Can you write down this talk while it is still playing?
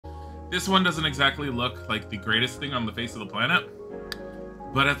This one doesn't exactly look like the greatest thing on the face of the planet,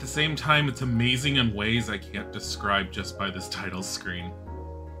 but at the same time, it's amazing in ways I can't describe just by this title screen.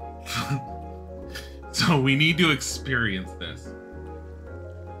 So we need to experience this.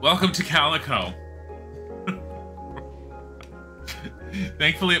 Welcome to Calico.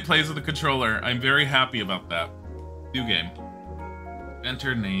 Thankfully, it plays with a controller. I'm very happy about that. New game.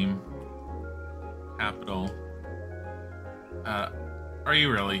 Enter name. Capital. Are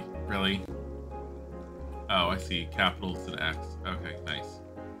you really? Really? Oh, I see. Capital's an X. Okay, nice.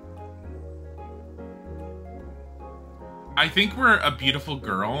 I think we're a beautiful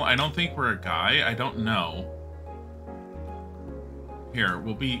girl. I don't think we're a guy. I don't know. Here,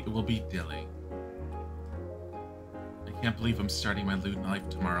 we'll be Dilly. I can't believe I'm starting my lewd life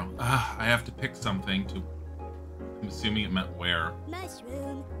tomorrow. I have to pick something to... I'm assuming it meant where.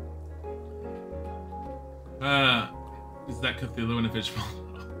 Mushroom. Is that Cthulhu in a fish bowl?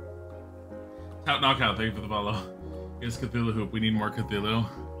 Tout Knockout, thank you for the follow. Yes, Cthulhu Hoop. We need more Cthulhu.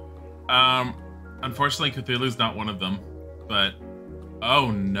 Unfortunately, Cthulhu's not one of them. But... Oh,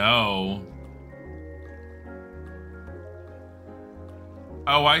 no.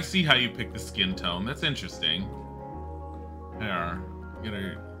 Oh, I see how you pick the skin tone. That's interesting. There.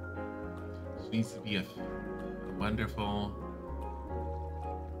 She needs to be a wonderful...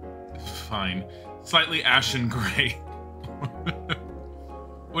 Fine. Slightly ashen gray.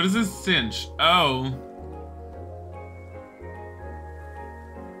 What is this cinch? Oh.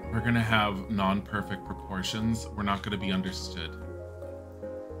 We're gonna have non-perfect proportions. We're not gonna be understood.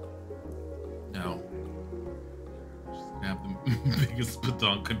 No. We're just gonna have the biggest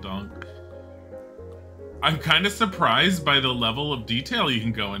badonkadonk. I'm kind of surprised by the level of detail you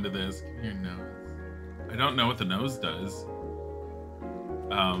can go into this. Give me your nose. I don't know what the nose does.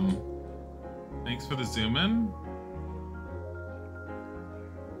 Thanks for the zoom in.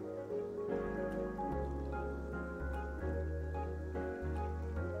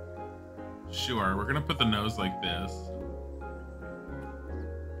 Sure, we're gonna put the nose like this.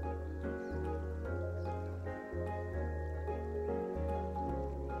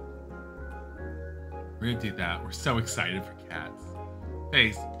 We're gonna do that. We're so excited for cats.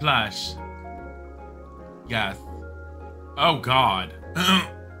 Face, blush. Yes. Oh God.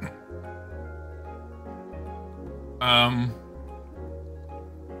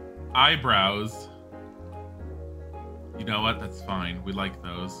 Eyebrows. You know what? That's fine. We like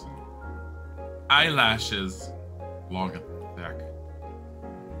those. Eyelashes. Long and thick.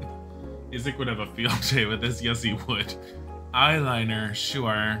 Isaac would have a field day with this. Yes, he would. Eyeliner.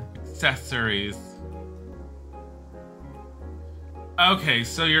 Sure. Accessories. Okay,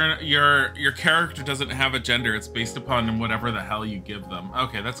 so your character doesn't have a gender. It's based upon whatever the hell you give them.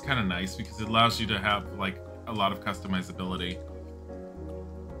 Okay, that's kind of nice because it allows you to have like a lot of customizability.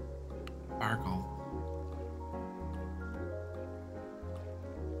 Sparkle.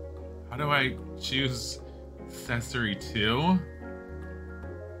 How do I choose accessory 2?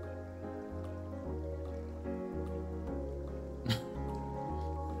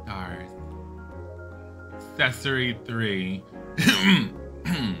 Stars. Accessory 3.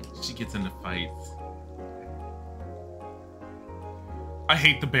 She gets into fights. I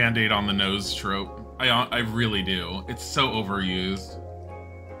hate the band-aid on the nose trope. I really do. It's so overused.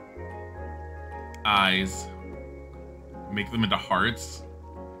 Eyes. Make them into hearts.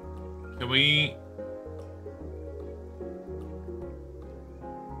 Can we...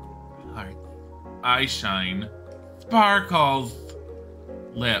 Hearts. Eye shine. Sparkles.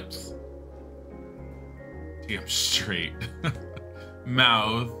 Lips. Damn straight.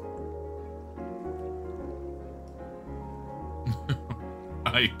 Mouth.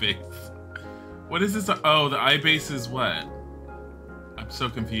 Eye base. What is this? Oh, the eye base is what? I'm so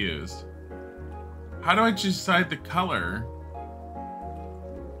confused. How do I decide the color?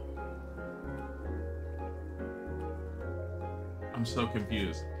 I'm so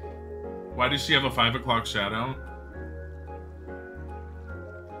confused. Why does she have a 5 o'clock shadow?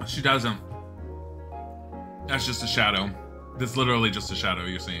 She doesn't. That's just a shadow. That's literally just a shadow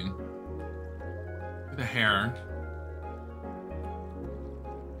you're seeing. The hair.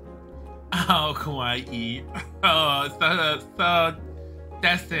 Oh, kawaii. Oh, so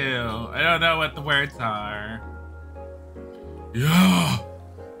desu. I don't know what the words are. Yeah,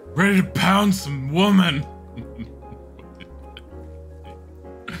 ready to pound some woman.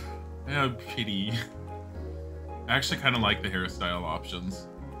 Oh, pity. I actually kind of like the hairstyle options.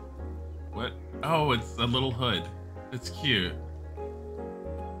 What? Oh, it's a little hood. It's cute.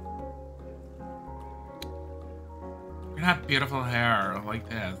 You're gonna have beautiful hair like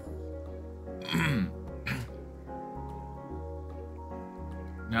this.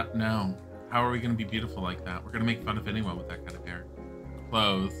 No, no. How are we gonna be beautiful like that? We're gonna make fun of anyone with that kind of hair.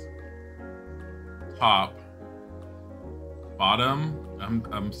 Clothes. Top. Bottom.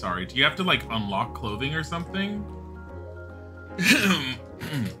 I'm sorry. Do you have to like unlock clothing or something?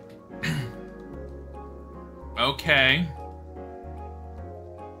 Okay.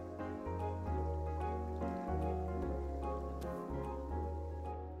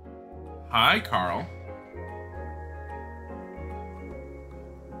 Hi, Carl.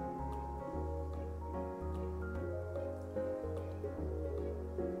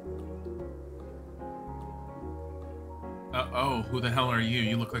 Oh, who the hell are you?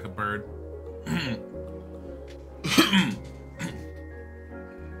 You look like a bird.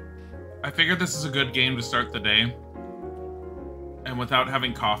 I figured this is a good game to start the day. And without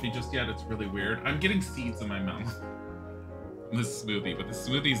having coffee just yet, it's really weird. I'm getting seeds in my mouth. This smoothie, but the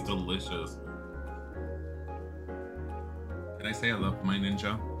smoothie is delicious. Can I say I love my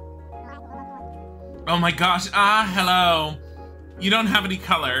ninja? Oh my gosh, hello. You don't have any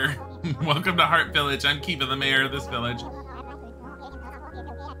color. Welcome to Heart Village. I'm Kiva, the mayor of this village.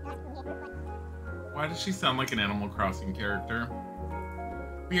 Why does she sound like an Animal Crossing character?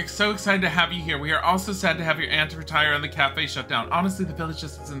 We are so excited to have you here. We are also sad to have your aunt retire and the cafe shut down. Honestly, the village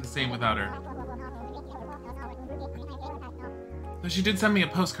just isn't the same without her. So she did send me a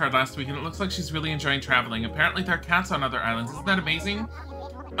postcard last week, and it looks like she's really enjoying traveling. Apparently there are cats on other islands. Isn't that amazing?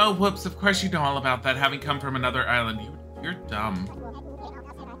 Oh, whoops. Of course you know all about that, having come from another island. You're dumb.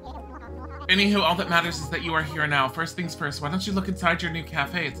 Anywho, all that matters is that you are here now. First things first, why don't you look inside your new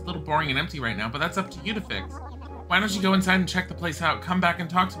cafe? It's a little boring and empty right now, but that's up to you to fix. Why don't you go inside and check the place out? Come back and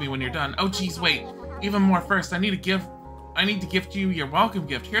talk to me when you're done. Oh, geez, wait. Even more first. I need to gift you your welcome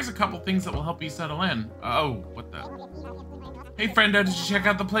gift. Here's a couple things that will help you settle in. Oh, what the? Hey, friendo, did you check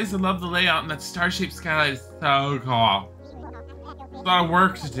out the place? I love the layout, and that star-shaped skylight is so cool. There's a lot of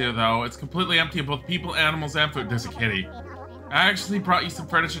work to do, though. It's completely empty of both people, animals, and food. There's a kitty. I actually brought you some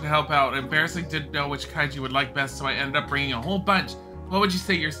furniture to help out. Embarrassingly didn't know which kind you would like best, so I ended up bringing a whole bunch. What would you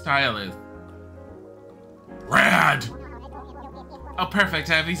say your style is? Rad! Oh, perfect.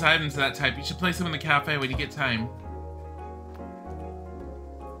 I have these items of that type. You should place them in the cafe when you get time.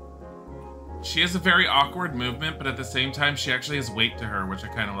 She has a very awkward movement, but at the same time, she actually has weight to her, which I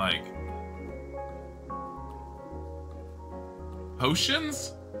kind of like.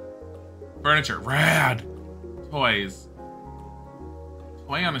 Potions? Furniture. Rad! Toys.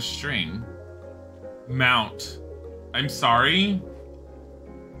 Toy on a string. Mount. I'm sorry?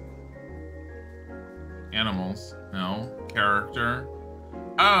 Animals. No. Character.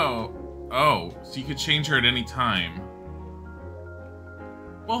 Oh. Oh. So you could change her at any time.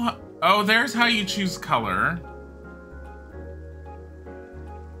 Well, oh, there's how you choose color.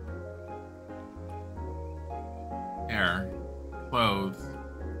 Hair. Clothes.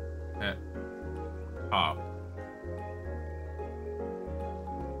 Pet. Top.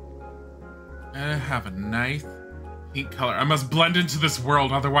 I have a nice pink color. I must blend into this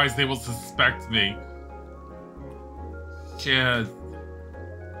world, otherwise they will suspect me. Cheers.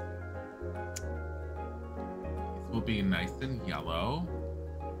 These will be nice and yellow.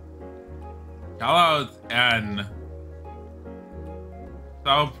 Yellow's N.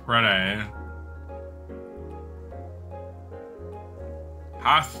 So pretty.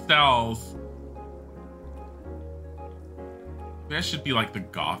 Pastels. Maybe I should be like the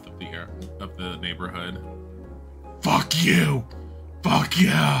goth of the neighborhood. Fuck you! Fuck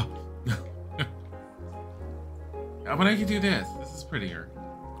yeah! But I can do this. This is prettier.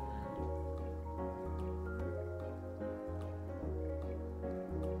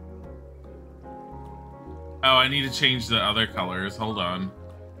 Oh, I need to change the other colors. Hold on.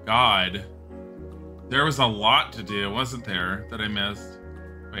 God. There was a lot to do, wasn't there, that I missed?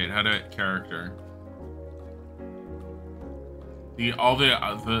 Wait, how do I character?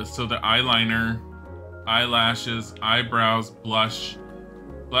 So the eyeliner, eyelashes, eyebrows, blush.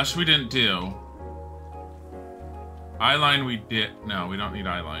 Blush we didn't do. Eyeline we did. No, we don't need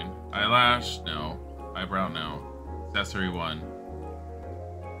eyeline. Eyelash, no. Eyebrow, no. Accessory 1.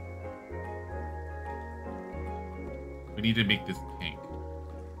 We need to make this pink.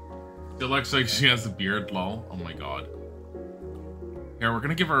 Still looks like she has a beard, lol. Oh my god. Here, we're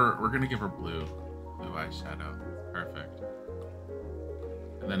gonna give her blue eyeshadow. Perfect.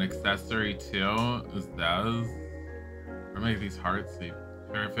 And then accessory 2 is those. Or make these hearts see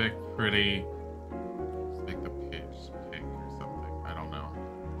perfect, pretty. Just make the pitch pink or something. I don't know.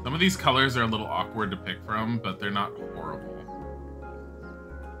 Some of these colors are a little awkward to pick from, but they're not horrible.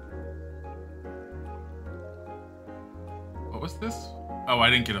 What was this? Oh,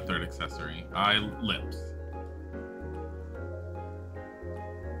 I didn't get a third accessory. Lips.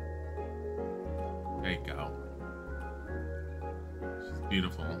 There you go. She's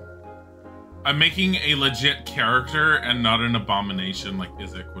beautiful. I'm making a legit character and not an abomination like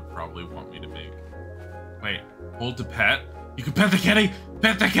Isaac would probably want me to make. Wait, hold to pet? You can pet the kitty!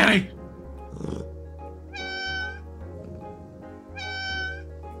 Pet the kitty!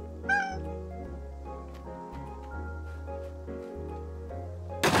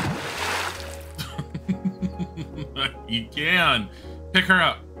 You can. Pick her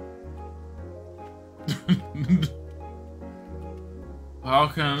up.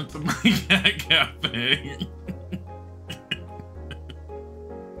 Welcome to my cat cafe.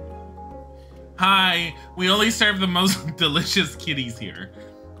 Hi, we only serve the most delicious kitties here.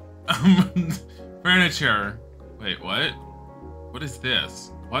 Furniture. Wait, what? What is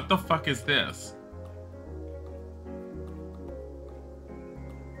this? What the fuck is this?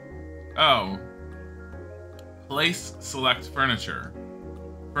 Oh. Place select furniture.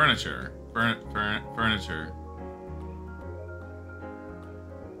 Furniture. Furniture.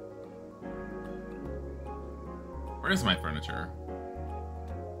 Where is my furniture?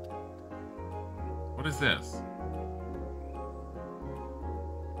 What is this?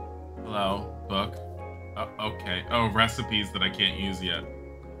 Hello, book. Oh, okay. Oh, recipes that I can't use yet.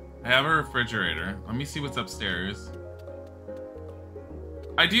 I have a refrigerator. Let me see what's upstairs.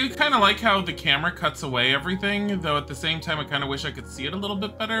 I do kind of like how the camera cuts away everything, though at the same time I kind of wish I could see it a little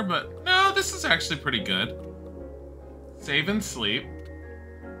bit better, but no, this is actually pretty good. Save and sleep.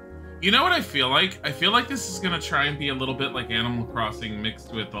 You know what I feel like? I feel like this is going to try and be a little bit like Animal Crossing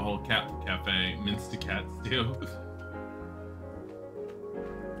mixed with the whole cat cafe mince to cat stew.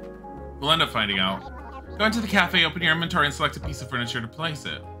 We'll end up finding out. Go into the cafe, open your inventory, and select a piece of furniture to place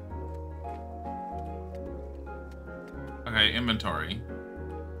it. Okay, inventory.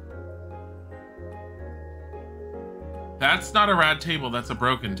 That's not a rad table, that's a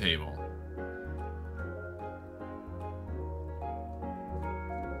broken table.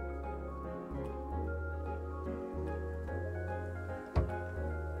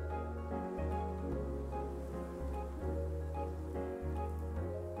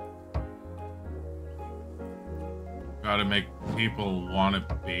 Gotta make people want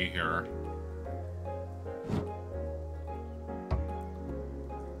to be here.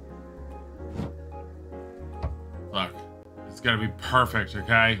 Look, it's gotta be perfect,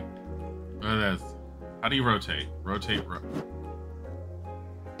 okay? Look at this. How do you rotate? Rotate.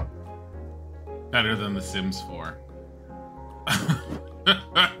 Better than The Sims 4.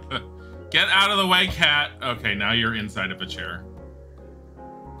 Get out of the way, cat. Okay, now you're inside of a chair.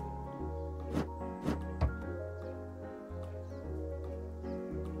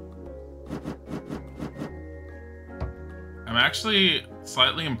 I'm actually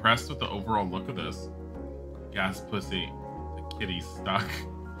slightly impressed with the overall look of this. Gas pussy. The kitty's stuck.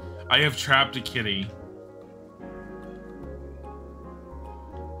 I have trapped a kitty.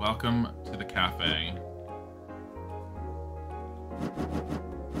 Welcome to the cafe.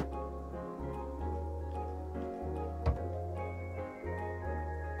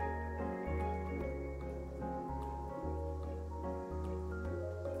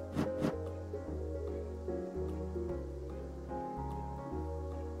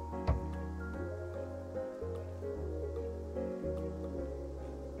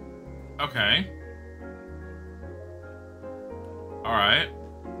 Okay. All right.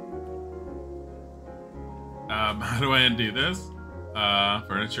 How do I undo this?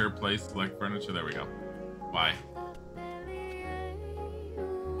 Furniture, place, select furniture. There we go. Why?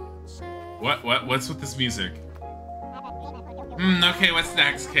 What's with this music? Okay, what's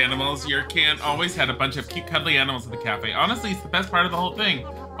next, Canimals? Your can always had a bunch of cute, cuddly animals at the cafe. Honestly, it's the best part of the whole thing.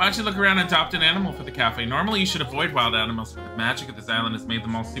 Why don't you look around and adopt an animal for the cafe? Normally, you should avoid wild animals, but the magic of this island has made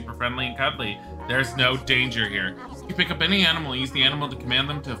them all super friendly and cuddly. There's no danger here. If you pick up any animal, use the animal to command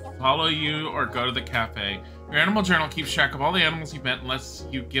them to follow you or go to the cafe. Your animal journal keeps track of all the animals you've met and lets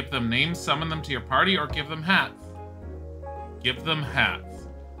you give them names, summon them to your party, or give them hats. Give them hats.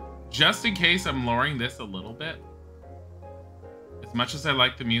 Just in case I'm lowering this a little bit. As much as I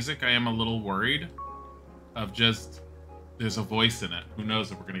like the music, I am a little worried of just... There's a voice in it. Who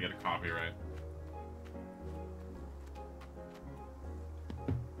knows if we're going to get a copyright.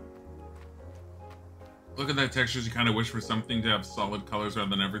 Look at that textures. You kind of wish for something to have solid colors rather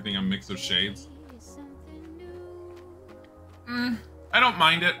than everything a mix of shades. I don't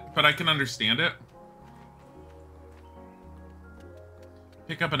mind it, but I can understand it.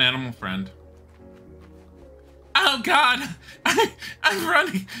 Pick up an animal friend. Oh god! I'm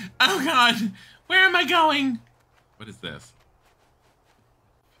running! Oh god! Where am I going? What is this?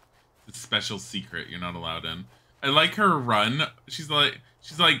 It's a special secret you're not allowed in. I like her run. She's like,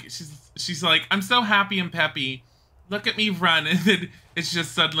 she's like, I'm so happy and peppy. Look at me run. And then it's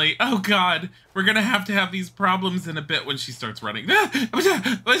just suddenly, oh God, we're gonna have to have these problems in a bit when she starts running. Just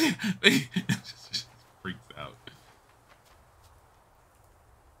freaks out.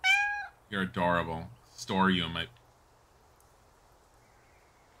 You're adorable. Store you in my...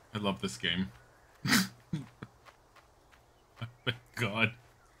 I love this game. Oh my God.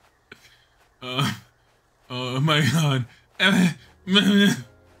 Oh my God.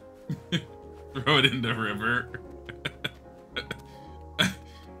 Throw it in the river.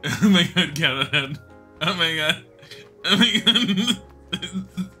 Oh my God, Callahan. Oh my God. Oh my God.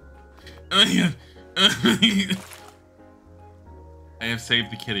 Oh my God. Oh my God. I have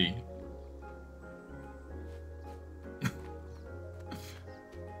saved the kitty.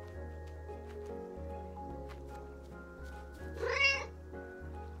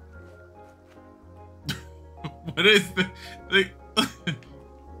 What is the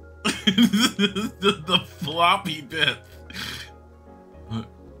the floppy bits? Would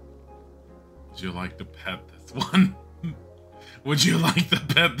you like to pet this one? Would you like to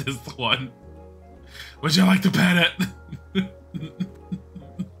pet this one? Would you like to pet it?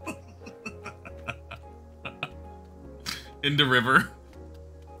 In the river.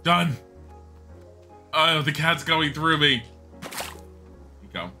 Done. Oh, the cat's going through me. You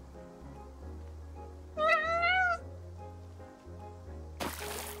go.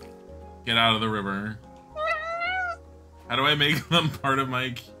 Get out of the river. How do I make them part of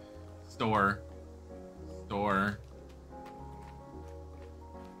my store?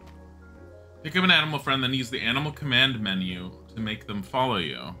 Pick up an animal friend, then use the animal command menu to make them follow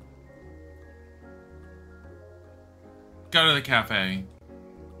you. Go to the cafe.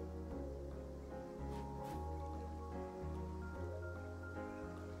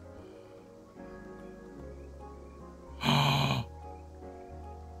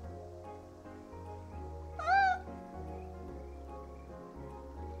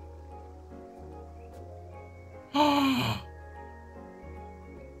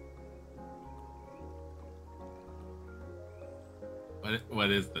 What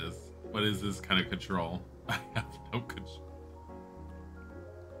is this? What is this kind of control? I have no control.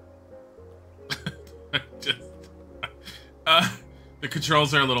 The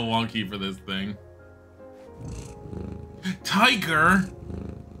controls are a little wonky for this thing. Tiger!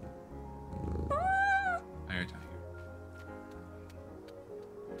 Tiger.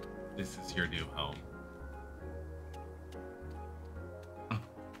 This is your new home.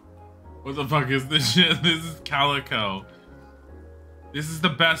 What the fuck is this shit? This is Calico. This is the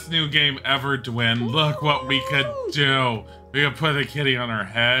best new game ever, Dwayne. Look what we could do. We could put a kitty on our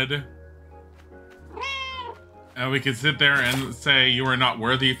head. And we could sit there and say, you are not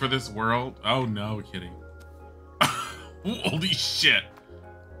worthy for this world. Oh no, kitty. Holy shit.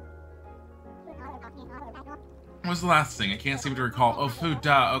 What was the last thing? I can't seem to recall. Oh, food,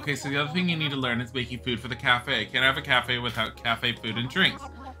 duh. Okay, so the other thing you need to learn is making food for the cafe. Can't have a cafe without cafe food and drinks.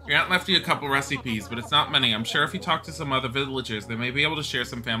 Your aunt left you a couple recipes, but it's not many. I'm sure if you talk to some other villagers, they may be able to share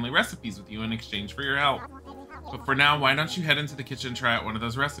some family recipes with you in exchange for your help. But for now, why don't you head into the kitchen and try out one of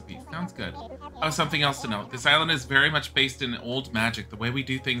those recipes? Sounds good. Oh, something else to note. This island is very much based in old magic. The way we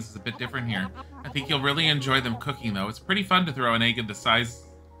do things is a bit different here. I think you'll really enjoy them cooking, though. It's pretty fun to throw an egg in the size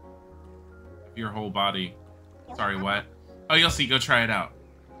of your whole body. Sorry, what? Oh, you'll see. Go try it out.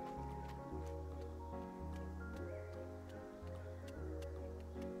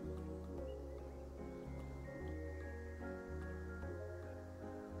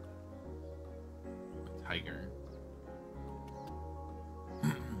 Tiger.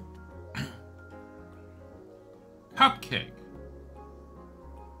 Cupcake.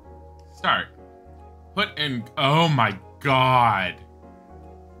 Start. Put in... Oh my god.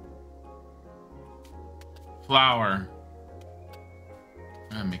 Flour.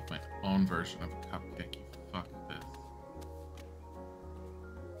 I'm gonna make my own version of a cupcake. You fuck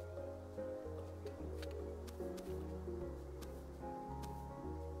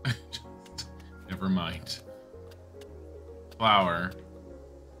this. Never mind. Flour.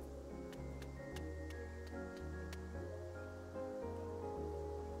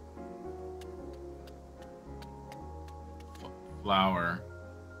 Flour.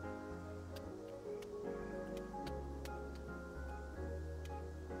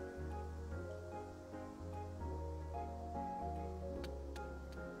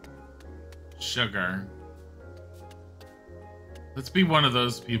 Sugar. Let's be one of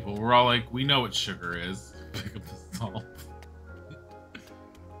those people. We're all like, we know what sugar is. Pick up the salt.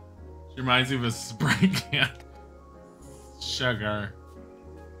 She reminds me of a spray can. Sugar.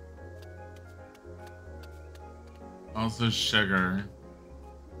 Also sugar.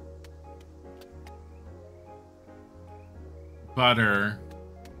 butter.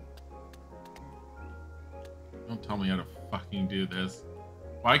 Don't tell me how to fucking do this.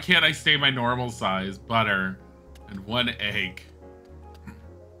 Why can't I stay my normal size? Butter and 1 egg.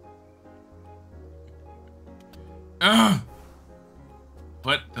 Ugh!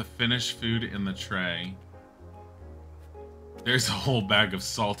 Put the finished food in the tray. There's a whole bag of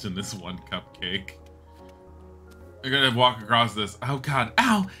salt in this one cupcake. I'm gonna walk across this. Oh god.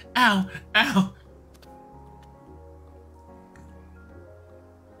 Ow! Ow! Ow!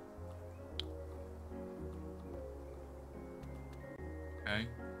 Okay.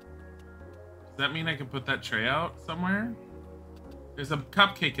 Does that mean I can put that tray out somewhere? There's a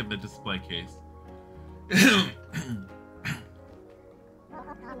cupcake in the display case.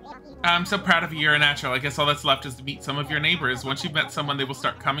 I'm so proud of you. You're a natural. I guess all that's left is to meet some of your neighbors. Once you've met someone, they will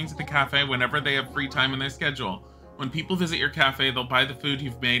start coming to the cafe whenever they have free time in their schedule. When people visit your cafe, they'll buy the food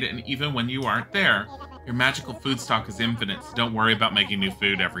you've made, and even when you aren't there. Your magical food stock is infinite, so don't worry about making new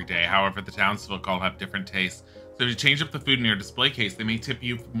food every day. However, the townsfolk all have different tastes. So to change up the food in your display case, they may tip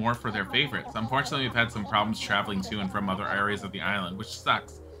you more for their favorites. Unfortunately, we've had some problems traveling to and from other areas of the island, which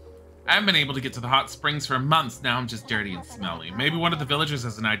sucks. I haven't been able to get to the hot springs for months. Now I'm just dirty and smelly. Maybe one of the villagers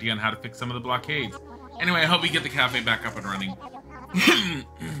has an idea on how to fix some of the blockades. Anyway, I hope we get the cafe back up and running.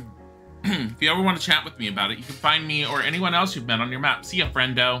 If you ever want to chat with me about it, you can find me or anyone else you've met on your map. See ya,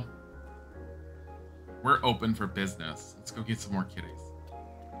 friendo. We're open for business. Let's go get some more kitties.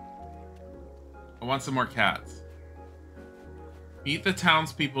 I want some more cats. Meet the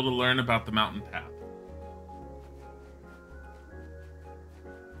townspeople to learn about the mountain path.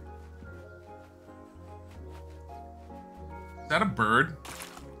 Is that a bird?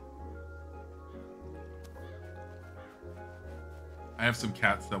 I have some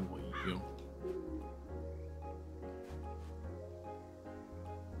cats that will eat you.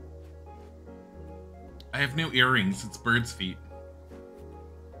 I have new earrings. It's bird's feet.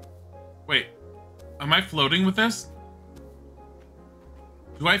 Wait, am I floating with this?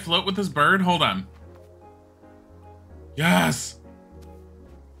 Do I float with this bird? Hold on. Yes!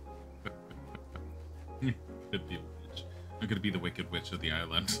 I'm gonna be the wicked witch of the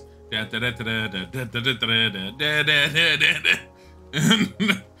island. I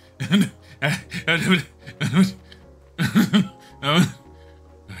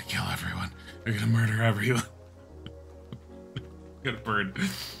kill everyone. I'm gonna murder everyone. Got a bird.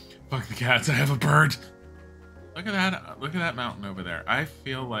 Fuck the cats. I have a bird. Look at that. Look at that mountain over there. I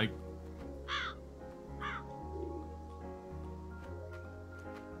feel like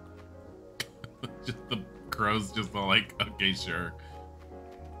just the crow's just all like, okay, sure.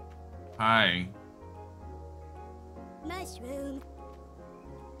 Hi. Mushroom.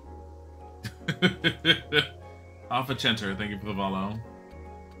 Alpha Chenter, thank you for the follow.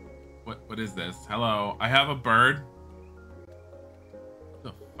 What is this? Hello, I have a bird. What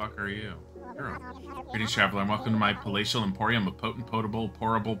the fuck are you? Greetings, traveler, and welcome to my palatial emporium of potent, potable,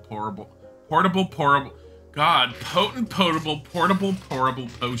 portable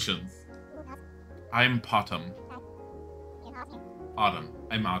potions. I'm Potum. Autumn.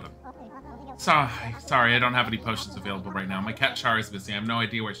 I'm Autumn. Sorry, I don't have any potions available right now. My cat Char is missing. I have no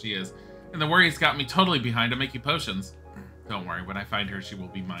idea where she is. And the worry's got me totally behind to make you potions. Don't worry, when I find her, she will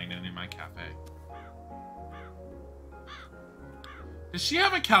be mine and in my cafe. Does she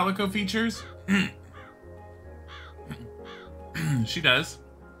have a Calico features? She does.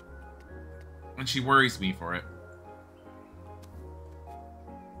 And she worries me for it.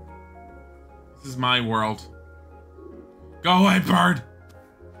 This is my world. Go away, bird!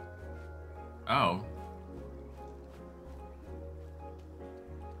 Oh.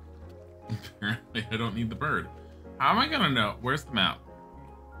 Apparently, I don't need the bird. How am I gonna know? Where's the map?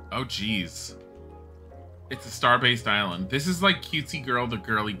 Oh, jeez. It's a star-based island. This is like Cutesy Girl, the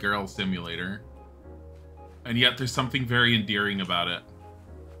girly girl simulator. And yet there's something very endearing about it.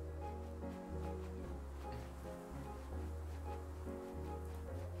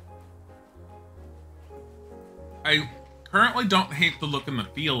 I currently don't hate the look and the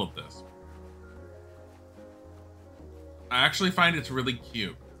feel of this. I actually find it's really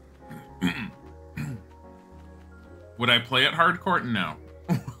cute. Would I play it hardcore? No.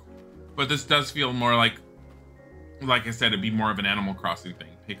 But this does feel more like I said, it'd be more of an Animal Crossing thing.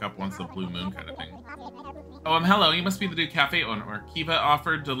 Pick up once the blue moon kind of thing. Oh, hello. You must be the new cafe owner. Kiva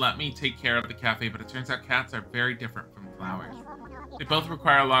offered to let me take care of the cafe, but it turns out cats are very different from flowers. They both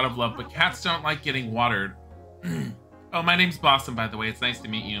require a lot of love, but cats don't like getting watered. Oh, my name's Blossom, by the way. It's nice to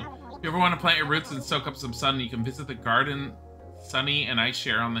meet you. If you ever want to plant your roots and soak up some sun, you can visit the garden Sunny and I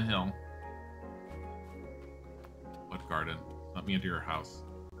share on the hill. What garden? Let me into your house.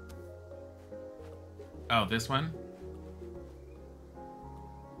 Oh, this one?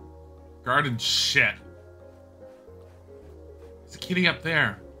 Garden shit. There's a kitty up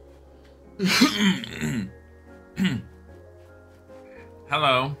there.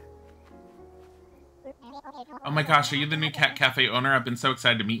 Hello. Oh my gosh, are you the new cat cafe owner? I've been so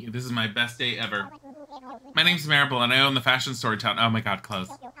excited to meet you. This is my best day ever. My name's Maribel and I own the fashion store in town. Oh my god, clothes.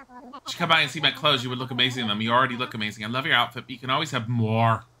 You should come by and see my clothes. You would look amazing in them. You already look amazing. I love your outfit, but you can always have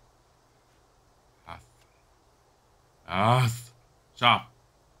more. Shop.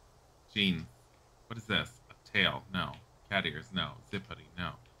 Jeans. What is this? A tail. No. Cat ears. No. Zip hoodie.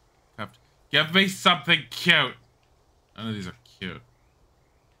 No. Cuffed. Give me something cute. None of these are cute.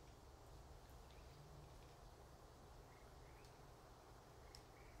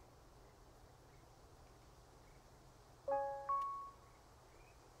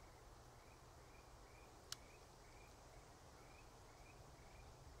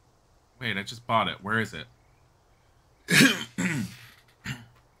 Wait, I just bought it. Where is it?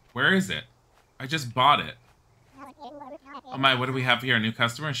 Where is it? I just bought it. Oh my, what do we have here? A new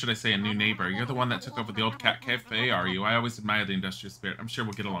customer? Or should I say a new neighbor? You're the one that took over the old cat cafe, are you? I always admire the industrious spirit. I'm sure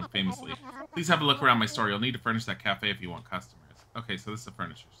we'll get along famously. Please have a look around my store. You'll need to furnish that cafe if you want customers. Okay, so this is a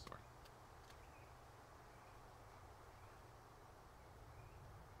furniture store.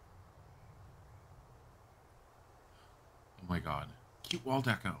 Oh my god. Cute wall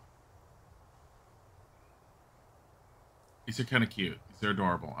deco. These are kind of cute. These are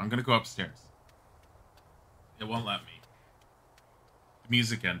adorable. I'm gonna go upstairs. It won't let me. The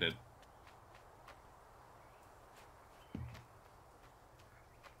music ended.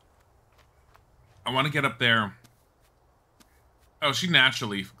 I want to get up there. Oh, she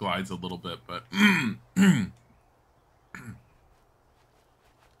naturally glides a little bit, but...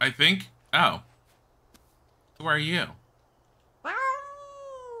 I think... Oh. Who are you?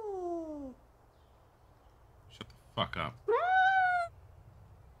 Shut the fuck up.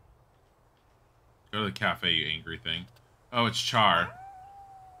 Go to the cafe, you angry thing. Oh, it's Char. You're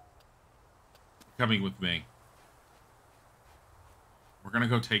coming with me. We're gonna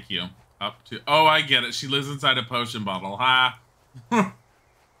go take you up to... Oh, I get it. She lives inside a potion bottle. Ha!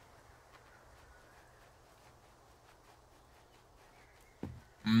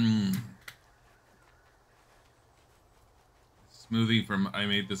 Smoothie from I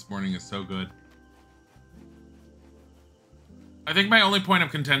made this morning is so good. I think my only point of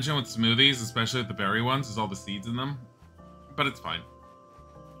contention with smoothies, especially with the berry ones, is all the seeds in them. But it's fine.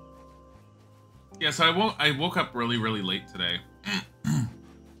 Yeah, so I woke up really, really late today.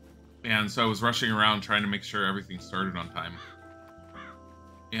 And so I was rushing around trying to make sure everything started on time.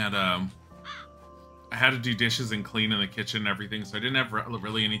 And I had to do dishes and clean in the kitchen and everything, so I didn't have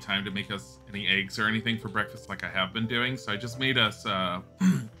really any time to make us any eggs or anything for breakfast like I have been doing. So I just made us a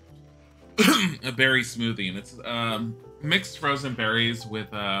berry smoothie, and it's mixed frozen berries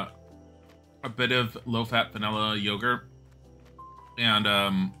with a bit of low-fat vanilla yogurt and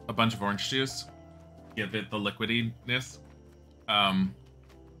a bunch of orange juice. Give it the liquidiness.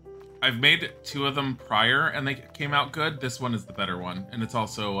 I've made 2 of them prior, and they came out good. This one is the better one, and it's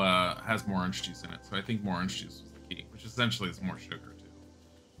also has more orange juice in it. So I think more orange juice was the key, which essentially is more sugar too.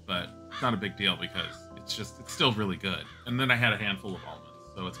 But it's not a big deal because it's still really good. And then I had a handful of almonds,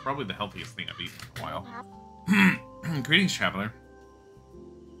 so it's probably the healthiest thing I've eaten in a while. Greetings, traveler.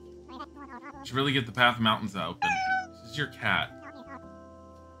 You should really get the path of mountains open. This is your cat.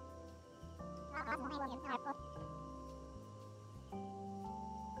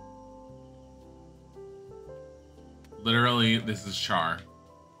 Literally, this is Char.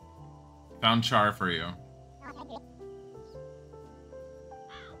 Found Char for you.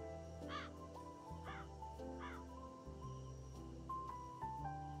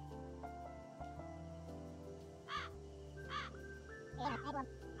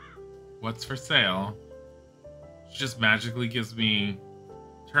 What's for sale? She just magically gives me...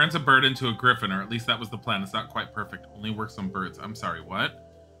 Turns a bird into a griffin, or at least that was the plan. It's not quite perfect. Only works on birds. I'm sorry,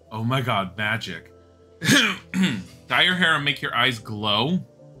 what? Oh my god, magic. Dye your hair and make your eyes glow.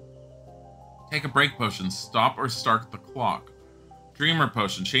 Take a break potion. Stop or start the clock. Dreamer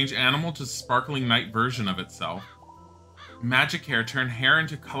potion. Change animal to sparkling night version of itself. Magic hair. Turn hair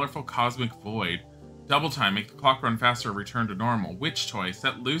into colorful cosmic void. Double time. Make the clock run faster or return to normal. Witch toy.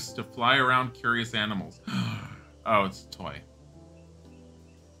 Set loose to fly around curious animals. Oh, it's a toy.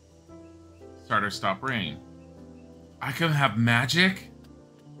 Start or stop rain. I can have magic?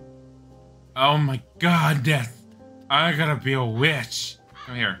 Oh my god, Death. I gotta be a witch.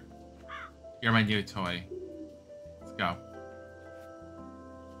 Come here. You're my new toy. Let's go.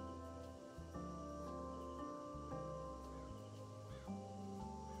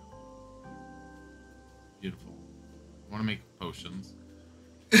 Beautiful. I want to make potions.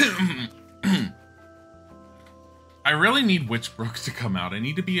 I really need Witchbrook to come out. I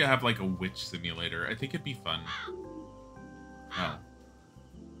need to have like a witch simulator. I think it'd be fun. Oh.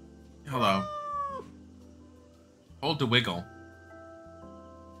 Hello. Hold to wiggle.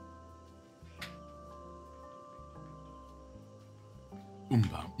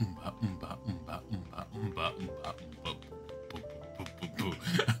 Oomba, oomba, oomba, oomba, oomba, oomba, oomba,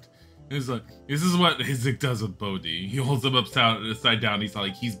 oomba. It's like, this is what Hizik does with Bodhi. He holds him upside down. He's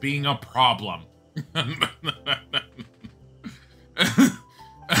like, he's being a problem.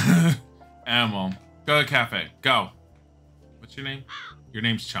 Animal. Go to the cafe. Go. What's your name? Your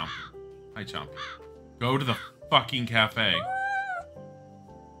name's Chompy. Hi, Chompy. Go to the fucking cafe.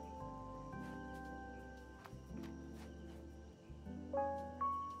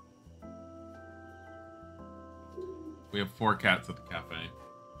 We have 4 cats at the cafe.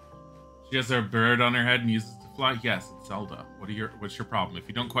 She has her bird on her head and uses it to fly. Yes, it's Zelda. What's your problem? If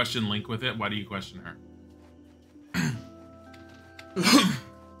you don't question Link with it, why do you question her? Do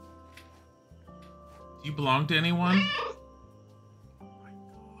you belong to anyone? Oh my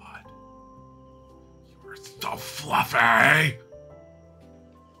god. You are so fluffy!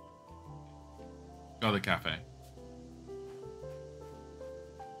 Go to the cafe.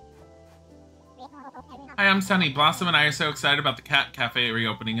 Hi, I'm Sunny. Blossom and I are so excited about the cat cafe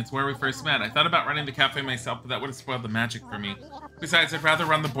reopening. It's where we first met. I thought about running the cafe myself, but that would have spoiled the magic for me. Besides, I'd rather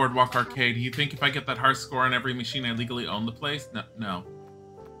run the Boardwalk Arcade. Do you think if I get that hard score on every machine, I legally own the place? No.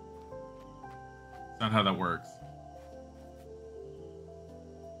 That's not how that works.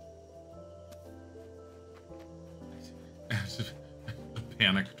 A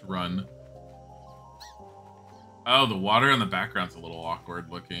panicked run. Oh, the water in the background's a little awkward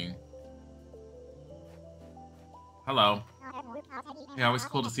looking. Hello. Yeah, always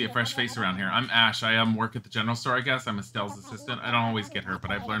cool to see a fresh face around here. I'm Ash. I work at the general store, I guess. I'm Estelle's assistant. I don't always get her,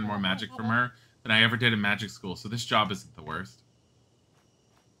 but I've learned more magic from her than I ever did in magic school, so this job isn't the worst.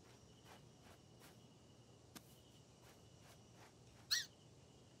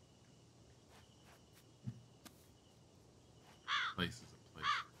 Place is a place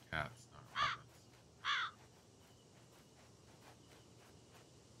for cats, not rabbits.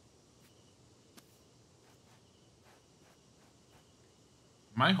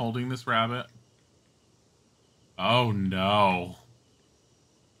 Am I holding this rabbit? Oh no.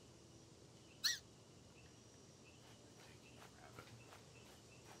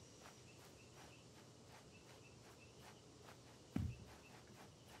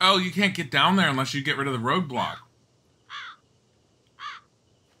 Oh, you can't get down there unless you get rid of the roadblock.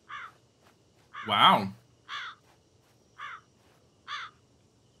 Wow.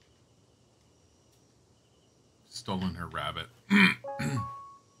 Stolen her rabbit.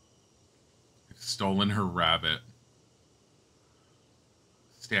 Stolen her rabbit.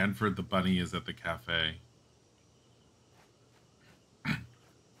 Stanford the bunny is at the cafe.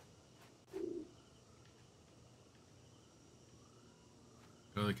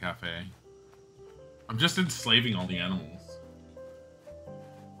 Go to the cafe. I'm just enslaving all the animals.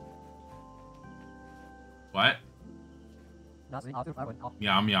 What?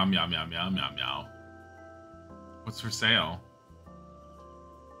 Meow, meow, meow, meow, meow, meow, meow. What's for sale?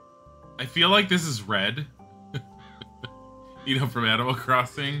 I feel like this is red. You know, from Animal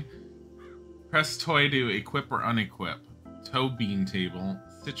Crossing. Press toy to equip or unequip. Toe bean table.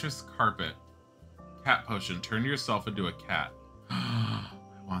 Citrus carpet. Cat potion. Turn yourself into a cat. I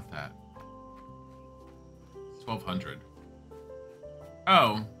want that. It's 1200.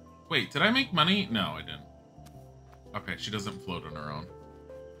 Oh. Wait, did I make money? No, I didn't. Okay, she doesn't float on her own.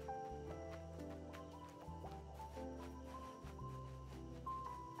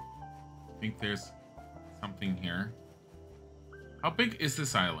 I think there's something here. How big is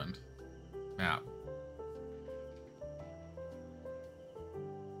this island? Map.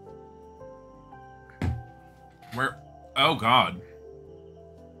 Where? Oh, God.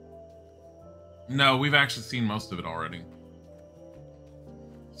 No, we've actually seen most of it already.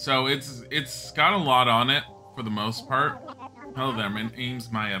 So it's got a lot on it for the most part. Hello there, my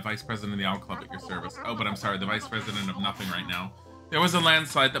name's Maya, Vice President of the Owl Club at your service. Oh, but I'm sorry, the Vice President of nothing right now. There was a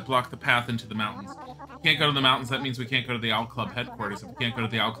landslide that blocked the path into the mountains. We can't go to the mountains, that means we can't go to the Owl Club headquarters. If we can't go to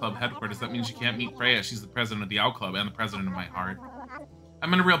the Owl Club headquarters, that means you can't meet Freya. She's the president of the Owl Club and the president of my heart.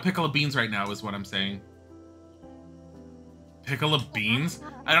 I'm in a real pickle of beans right now, is what I'm saying. Pickle of beans?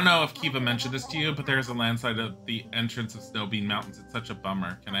 I don't know if Kiva mentioned this to you, but there's a landslide at the entrance of Snowbean Mountains. It's such a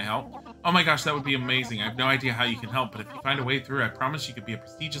bummer. Can I help? Oh my gosh, that would be amazing. I have no idea how you can help, but if you find a way through, I promise you could be a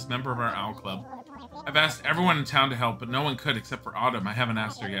prestigious member of our Owl Club. I've asked everyone in town to help, but no one could except for Autumn. I haven't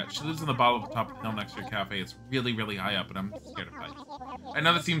asked her yet. She lives in the bottom of the top of the hill next to your cafe. It's really, really high up, and I'm scared of heights. I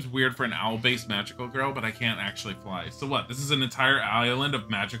know that seems weird for an owl-based magical girl, but I can't actually fly. So what? This is an entire island of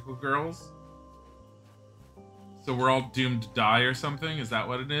magical girls? So we're all doomed to die or something? Is that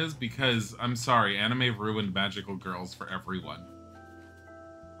what it is? Because, I'm sorry, anime ruined magical girls for everyone.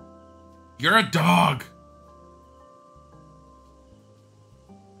 You're a dog!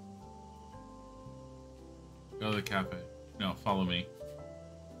 Go to the cafe. No, follow me.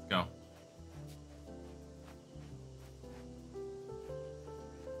 Let's go.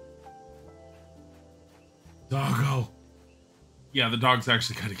 Doggo! Yeah, the dog's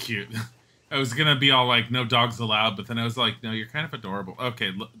actually kind of cute. I was gonna be all like, no dogs allowed, but then I was like, no, you're kind of adorable.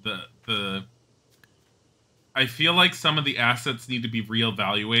 Okay, I feel like some of the assets need to be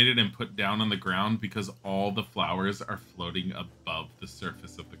reevaluated and put down on the ground because all the flowers are floating above the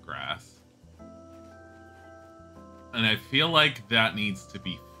surface of the grass. And I feel like that needs to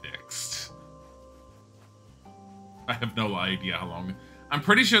be fixed. I have no idea how long. I'm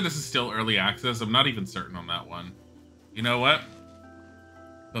pretty sure this is still early access. I'm not even certain on that one. You know what?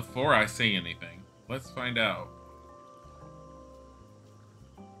 Before I say anything, let's find out.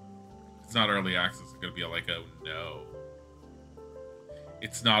 It's not early access. It's gonna be like, oh no.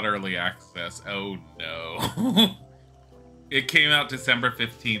 It's not early access. Oh no. It came out December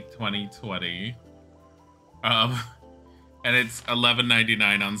 15th, 2020. And it's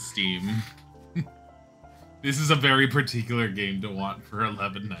 $11.99 on Steam. This is a very particular game to want for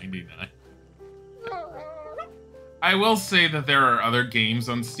 $11.99. I will say that there are other games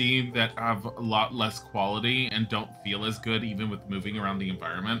on Steam that have a lot less quality and don't feel as good even with moving around the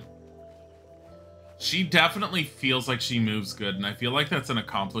environment. She definitely feels like she moves good, and I feel like that's an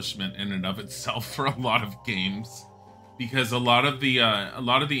accomplishment in and of itself for a lot of games. Because a lot of the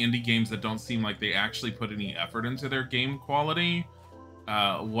indie games that don't seem like they actually put any effort into their game quality,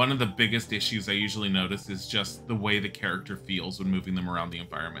 one of the biggest issues I usually notice is just the way the character feels when moving them around the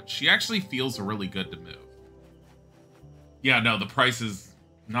environment. She actually feels really good to move. Yeah, no, the price is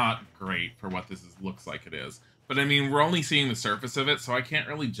not great for what this looks like it is. But I mean, we're only seeing the surface of it, so I can't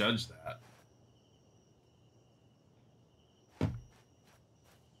really judge that.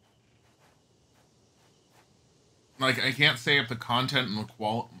 Like, I can't say if the content and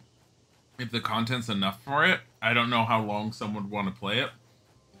if the content's enough for it. I don't know how long someone would want to play it.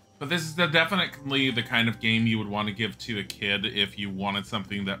 But this is definitely the kind of game you would want to give to a kid if you wanted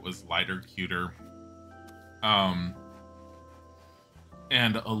something that was lighter, cuter, and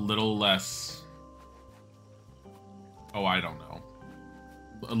a little less, oh, I don't know,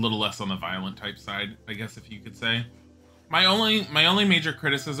 a little less on the violent type side, I guess, if you could say. My only major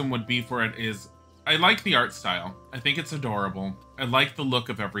criticism would be for it is, I like the art style. I think it's adorable. I like the look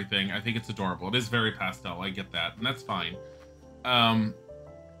of everything. I think it's adorable. It is very pastel, I get that, and that's fine.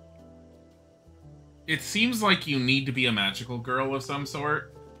 It seems like you need to be a magical girl of some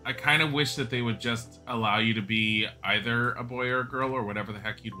sort. I kind of wish that they would just allow you to be either a boy or a girl or whatever the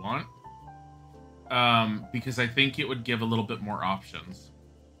heck you'd want. Because I think it would give a little bit more options.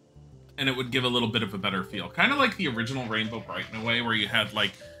 And it would give a little bit of a better feel. Kind of like the original Rainbow Bright in a way, where you had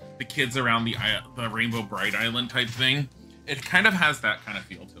like the kids around the Rainbow Bright Island type thing. It kind of has that kind of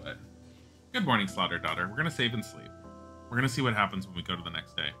feel to it. Good morning, Slaughter Daughter. We're going to save and sleep. We're going to see what happens when we go to the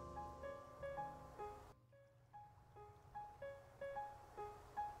next day.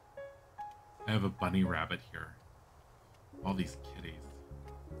 I have a bunny rabbit here. All these kitties.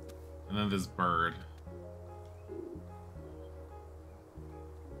 And then this bird.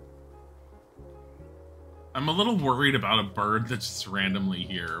 I'm a little worried about a bird that's just randomly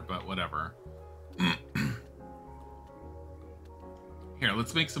here, but whatever. Here,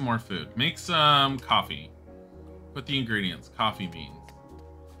 let's make some more food. Make some coffee. Put the ingredients. Coffee beans.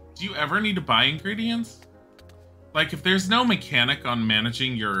 Do you ever need to buy ingredients? Like, if there's no mechanic on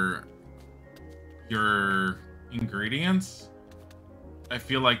managing your ingredients, I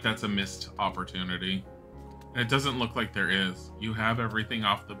feel like that's a missed opportunity. And it doesn't look like there is. You have everything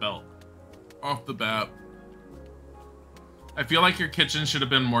off the belt. Off the bat. I feel like your kitchen should have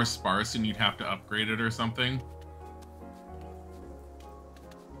been more sparse and you'd have to upgrade it or something.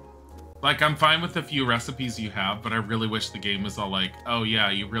 Like, I'm fine with the few recipes you have, but I really wish the game was all like, oh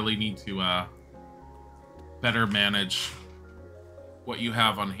yeah, you really need to better manage what you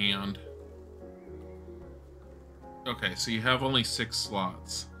have on hand. Okay, so you have only 6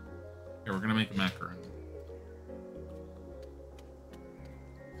 slots. Here, we're gonna make a macaron.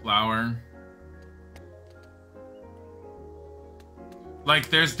 Flour.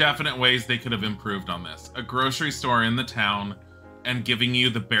 Like, there's definite ways they could have improved on this. A grocery store in the town and giving you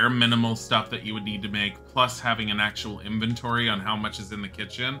the bare minimal stuff that you would need to make, plus having an actual inventory on how much is in the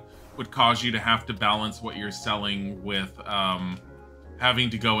kitchen, would cause you to have to balance what you're selling with having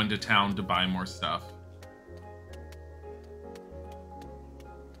to go into town to buy more stuff.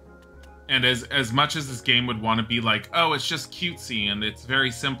 And as much as this game would want to be like, oh, it's just cutesy and it's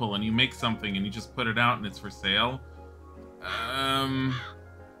very simple and you make something and you just put it out and it's for sale, I'm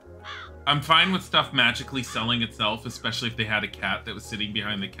fine with stuff magically selling itself, especially if they had a cat that was sitting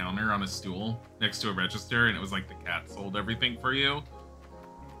behind the counter on a stool next to a register and it was like the cat sold everything for you.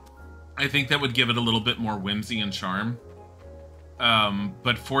 I think that would give it a little bit more whimsy and charm.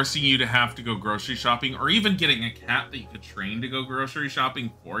 But forcing you to have to go grocery shopping, or even getting a cat that you could train to go grocery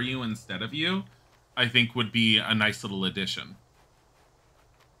shopping for you instead of you, I think would be a nice little addition.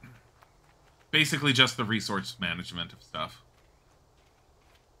 Basically just the resource management of stuff.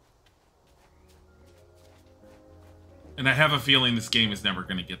 And I have a feeling this game is never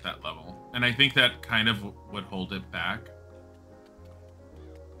going to get that level. And I think that kind of would hold it back.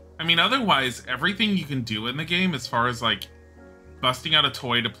 I mean, otherwise, everything you can do in the game, as far as, like, busting out a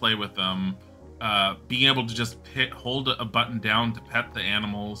toy to play with them, being able to just hold a button down to pet the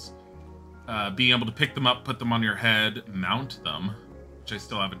animals, being able to pick them up, put them on your head, mount them, which I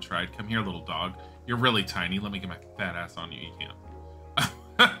still haven't tried. Come here, little dog. You're really tiny. Let me get my fat ass on you. You can't.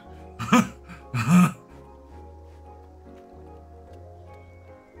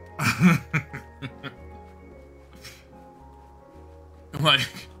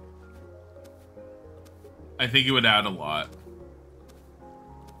 Like, I think it would add a lot.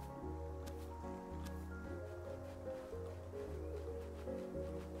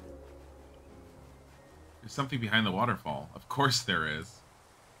 There's something behind the waterfall. Of course there is.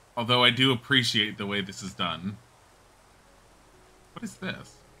 Although I do appreciate the way this is done. What is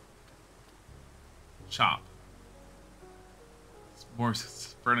this? Shop. It's more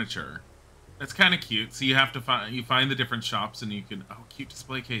furniture. That's kind of cute. So you have to find the different shops and you can... Oh, cute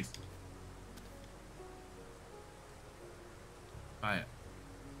display case. Buy it.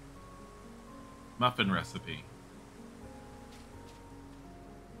 Muffin recipe.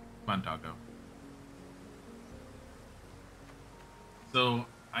 Come on, doggo. So,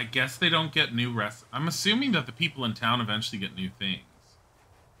 I guess they don't get new I'm assuming that the people in town eventually get new things.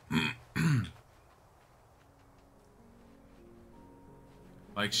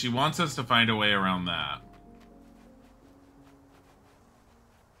 Like, she wants us to find a way around that.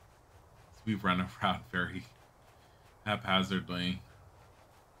 So we run around very haphazardly.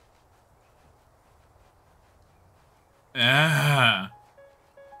 Ah!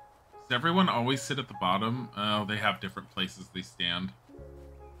 Does everyone always sit at the bottom? Oh, they have different places they stand.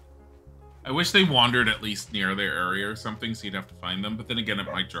 I wish they wandered at least near their area or something so you'd have to find them, but then again, it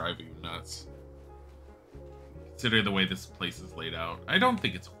might drive you nuts. Consider the way this place is laid out. I don't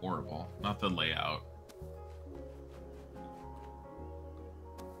think it's horrible, not the layout.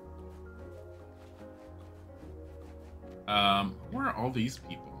 Where are all these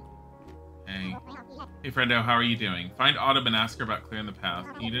people? Hey. Hey, friendo, how are you doing? Find Autumn and ask her about clearing the path.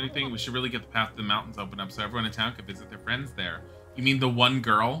 Need anything? We should really get the path to the mountains open up so everyone in town can visit their friends there. You mean the one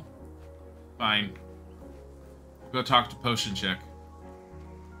girl? Fine. Go talk to Potion Chick.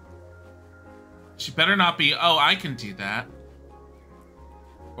 She better not be, oh, I can do that.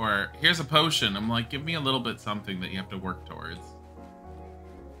 Or, here's a potion. I'm like, give me a little bit something that you have to work towards.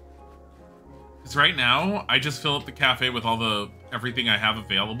 Because right now, I just fill up the cafe with everything I have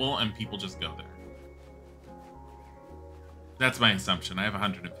available, and people just go there. That's my assumption. I have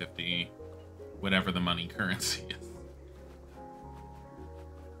 150, whatever the money currency is.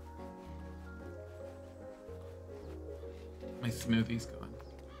 My smoothie's gone.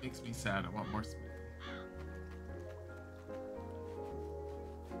 Makes me sad. I want more smoothie.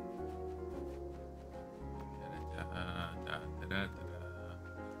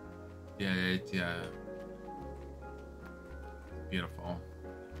 Yeah. Beautiful.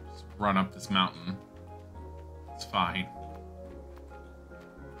 Just run up this mountain. It's fine.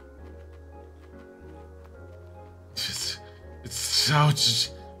 It's so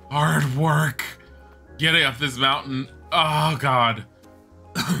hard work getting up this mountain. Oh, God.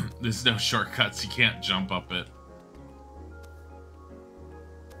 There's no shortcuts. You can't jump up it.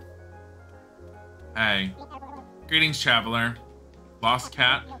 Hey. Greetings, traveler. Lost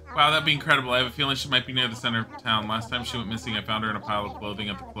cat? Wow, that'd be incredible. I have a feeling she might be near the center of town. Last time she went missing, I found her in a pile of clothing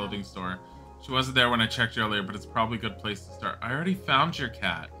at the clothing store. She wasn't there when I checked earlier, but it's probably a good place to start. I already found your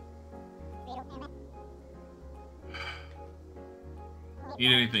cat.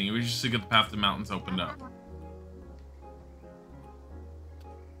 Need anything? We should get the path to the mountains opened up.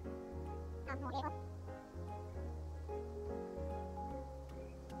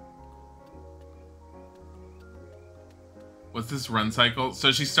 this run cycle?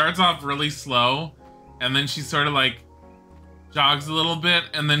 So she starts off really slow, and then she sort of like jogs a little bit,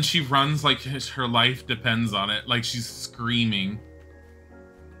 and then she runs like her life depends on it, like she's screaming.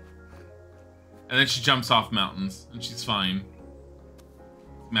 And then she jumps off mountains, and she's fine.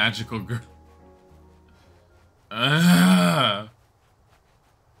 Magical girl.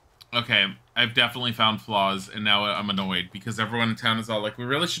 Okay, I've definitely found flaws, and now I'm annoyed because everyone in town is all like, we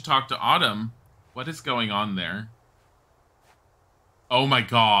really should talk to Autumn. What is going on there? Oh my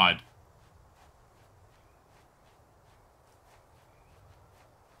god.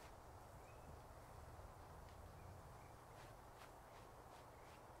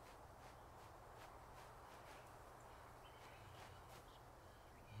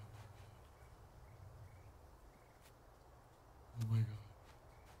 Oh my god.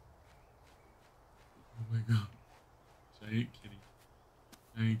 Oh my god. Giant kitty.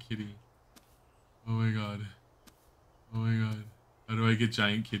 Giant kitty. Oh my god. Oh my god. How do I get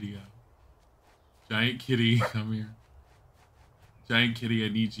Giant Kitty out? Giant Kitty, come here. Giant Kitty, I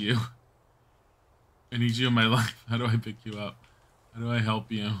need you. I need you in my life. How do I pick you up? How do I help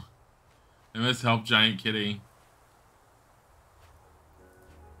you? I must help Giant Kitty.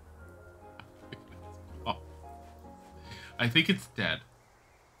 Oh. I think it's dead.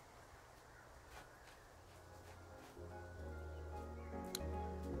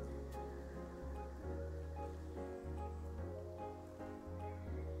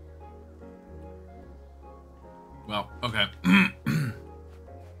 Well, okay.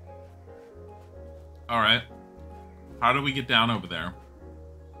 Alright. How do we get down over there?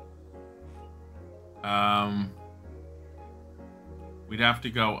 We'd have to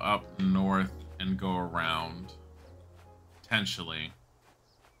go up north and go around, potentially,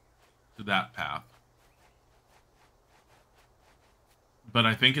 to that path. But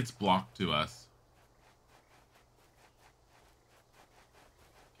I think it's blocked to us.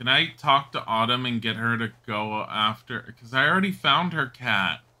 Can I talk to Autumn and get her to go after? Because I already found her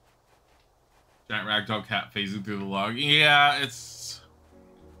cat. Giant ragdoll cat phasing through the log. Yeah, it's...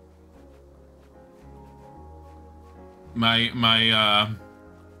 My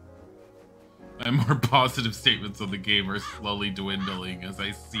more positive statements on the game are slowly dwindling as I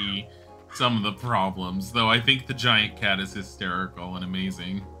see some of the problems. Though I think the giant cat is hysterical and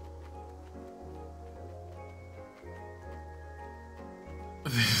amazing.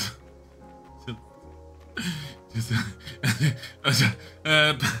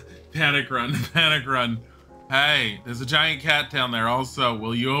 Panic run, panic run. Hey, there's a giant cat down there also.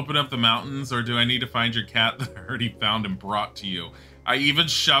 Will you open up the mountains, or do I need to find your cat that I already found and brought to you? I even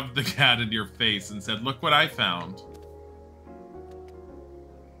shoved the cat into your face and said, look what I found.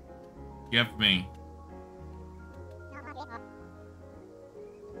 Give me.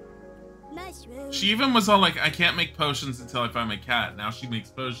 She even was all like, I can't make potions until I find my cat. Now she makes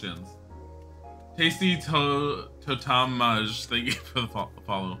potions. Tasty Totamaj, thank you for the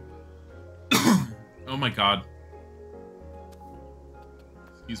follow. Oh my god.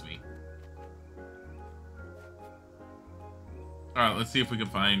 Excuse me. Alright, let's see if we can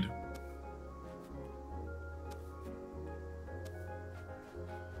find...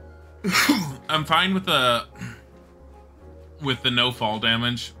 I'm fine with the no fall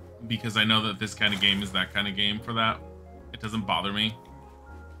damage, because I know that this kind of game is that kind of game for that. It doesn't bother me.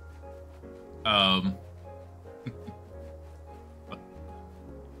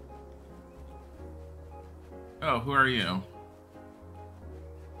 Oh, who are you?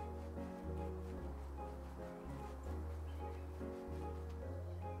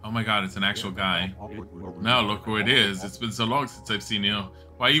 Oh my god, it's an actual guy. Now look who it is. It's been so long since I've seen you.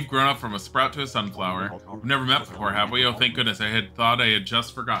 Why, you've grown up from a sprout to a sunflower. We've never met before, have we? Oh, thank goodness. I had thought I had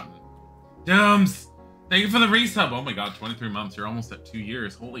just forgotten. Dums! Thank you for the resub. Oh my god, 23 months. You're almost at 2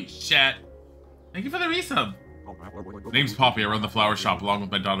 years. Holy shit. Thank you for the resub. Name's Poppy. I run the flower shop along with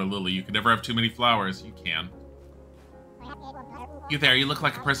my daughter Lily. You can never have too many flowers. You can. You there, you look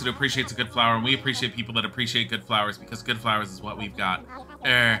like a person who appreciates a good flower, and we appreciate people that appreciate good flowers, because good flowers is what we've got.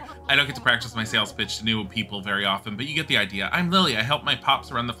 I don't get to practice my sales pitch to new people very often, but you get the idea. I'm Lily. I help my pops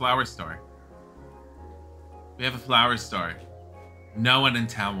run the flower store. We have a flower store. No one in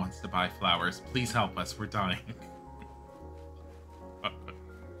town wants to buy flowers. Please help us. We're dying.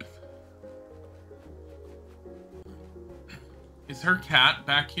 Is her cat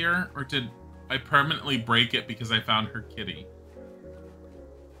back here, or did I permanently break it because I found her kitty?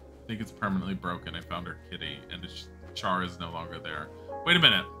 I think it's permanently broken. I found her kitty, and Char is no longer there. Wait a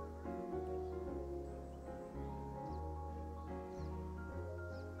minute.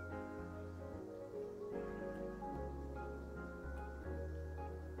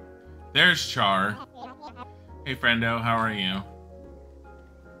 There's Char. Hey, friendo, how are you?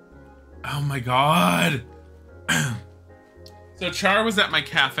 Oh my god! So Char was at my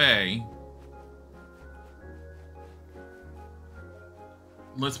cafe.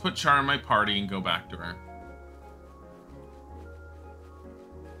 Let's put Char in my party and go back to her.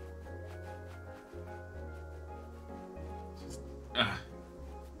 Just, I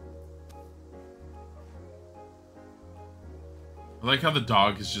like how the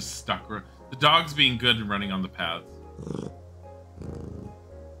dog is just stuck. The dog's being good and running on the paths.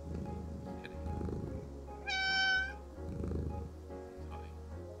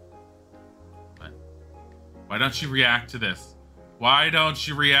 Why don't you react to this? Why don't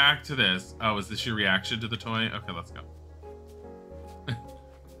you react to this? Oh, is this your reaction to the toy? Okay, let's go.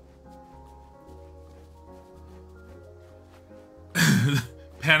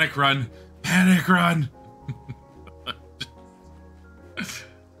 Panic run! Panic run!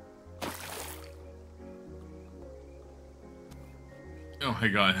 Oh my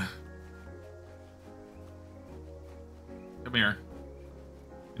god. Come here.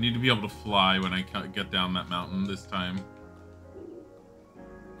 I need to be able to fly when I get down that mountain this time.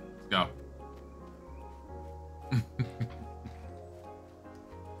 Let's go.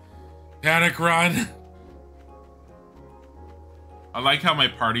 Panic run! I like how my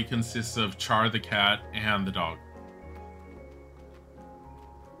party consists of Char the cat and the dog.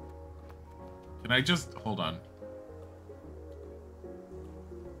 Can I just... hold on.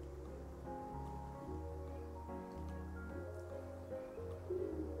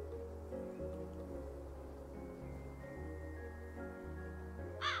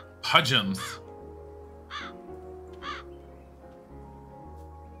 Pudgems.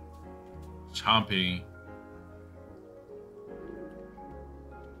 Chompy.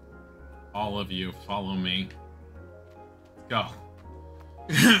 All of you, follow me. Go.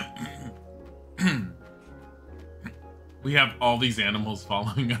 We have all these animals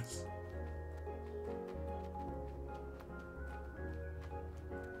following us.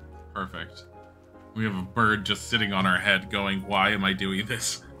 Perfect. We have a bird just sitting on our head going, why am I doing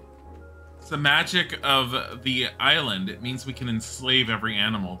this? It's the magic of the island. It means we can enslave every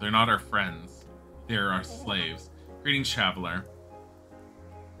animal. They're not our friends. They're our slaves. Greetings, traveler.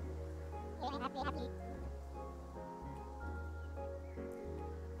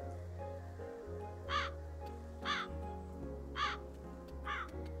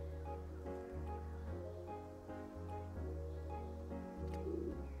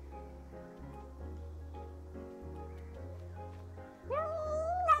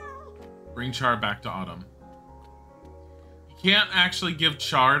 Bring Char back to Autumn. You can't actually give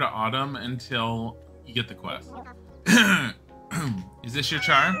Char to Autumn until you get the quest. Is this your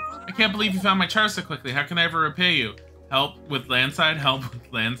Char? I can't believe you found my Char so quickly. How can I ever repay you? Help with landside? Help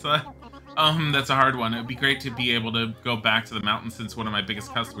with landside? That's a hard one. It would be great to be able to go back to the mountain since one of my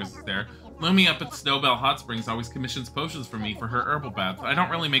biggest customers is there. Lumi up at Snowbell Hot Springs always commissions potions for me for her herbal baths. I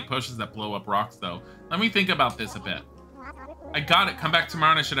don't really make potions that blow up rocks, though. Let me think about this a bit. I got it. Come back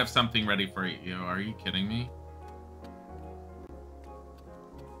tomorrow and I should have something ready for you. Are you kidding me?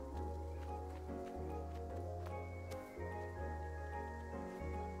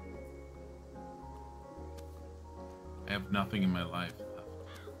 I have nothing in my life left.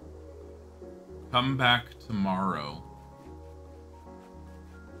 Come back tomorrow.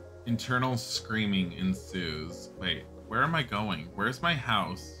 Internal screaming ensues. Wait, where am I going? Where's my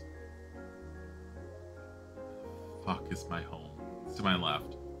house? Fuck is my home? It's to my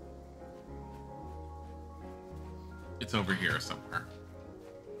left. It's over here somewhere.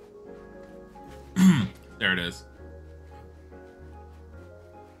 There it is.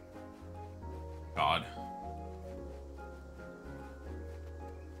 God.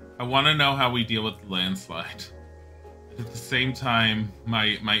 I want to know how we deal with the landslide. At the same time,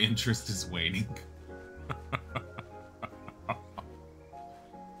 my interest is waning.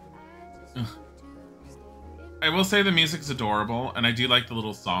 I will say the music's adorable, and I do like the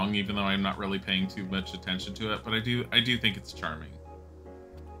little song, even though I'm not really paying too much attention to it. But I do think it's charming.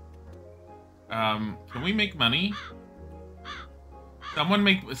 Can we make money?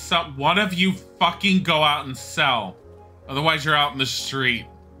 One of you fucking go out and sell. Otherwise, you're out in the street.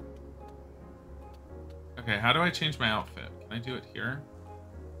 Okay, how do I change my outfit? Can I do it here?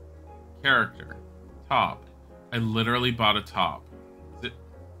 Character. Top. I literally bought a top. Is it...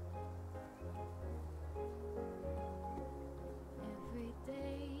 Every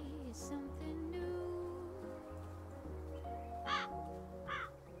day is something new.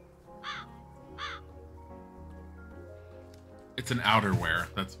 It's an outerwear,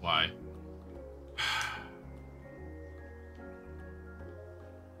 that's why.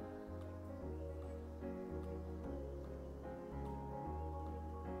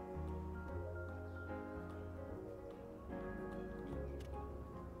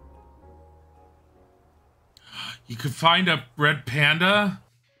 You could find a red panda?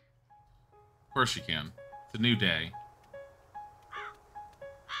 Of course you can. It's a new day.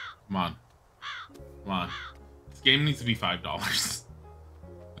 Come on. Come on. This game needs to be $5.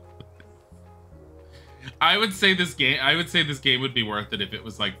 I would say this game would be worth it if it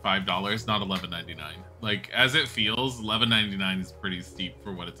was like $5, not $11.99. Like, as it feels, $11.99 is pretty steep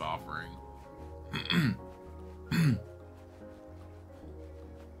for what it's offering.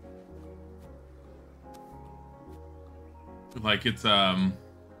 Like, it's yeah.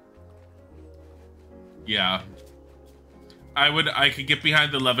 I could get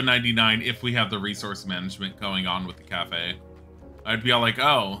behind the $11.99 if we have the resource management going on with the cafe. I'd be all like,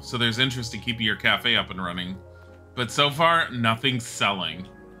 oh, so there's interest in keeping your cafe up and running. But so far, nothing's selling.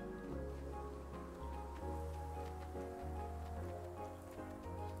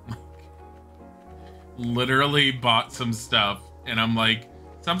 Literally bought some stuff, and I'm like,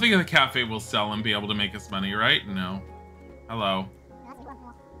 something in the cafe will sell and be able to make us money, right? No. Hello.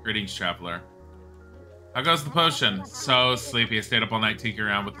 Greetings, traveler. How goes the potion? So sleepy. I stayed up all night tinking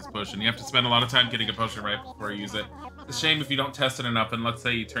around with this potion. You have to spend a lot of time getting a potion right before you use it. It's a shame if you don't test it enough, and let's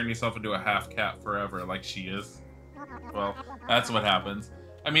say you turn yourself into a half cat forever, like she is. Well, that's what happens.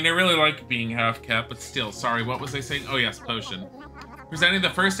 I mean, I really like being half cat, but still, sorry, what was I saying? Oh yes, potion. Presenting the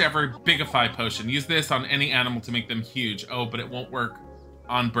first ever Bigify potion. Use this on any animal to make them huge. Oh, but it won't work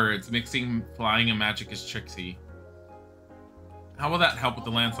on birds. Mixing flying and magic is tricksy. How will that help with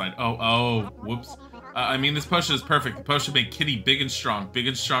the landslide? Oh, whoops. I mean, this potion is perfect. The potion made Kitty big and strong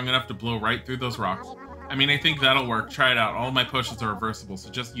enough to blow right through those rocks. I mean, I think that'll work. Try it out. All of my potions are reversible,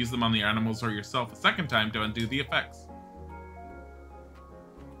 so just use them on the animals or yourself a second time to undo the effects.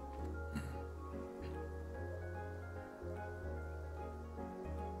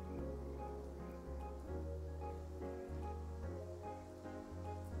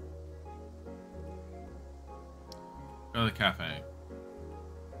 Go to the cafe.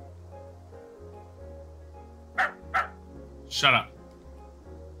 Shut up.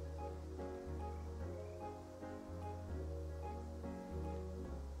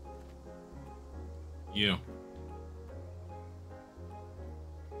 You.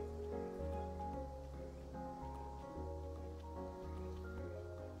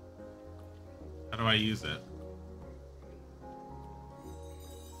 How do I use it?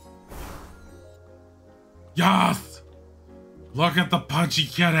 Yes! Look at the punchy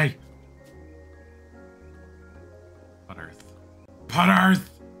kitty! Putters!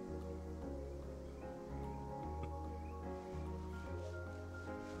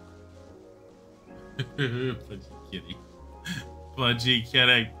 Pudgy kitty. Pudgy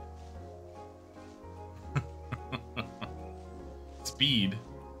kitty. Speed.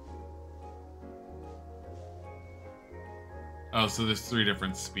 Oh, so there's 3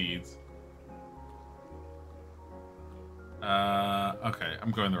 different speeds. Okay,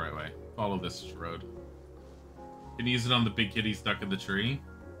 I'm going the right way. Follow this road. Can you use it on the big kitty stuck in the tree?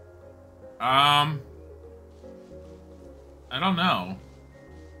 I don't know.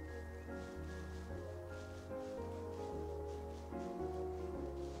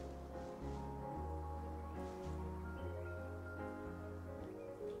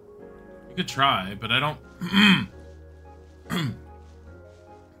 You could try, but I don't...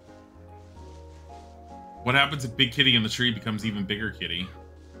 What happens if Big Kitty in the tree becomes even bigger kitty?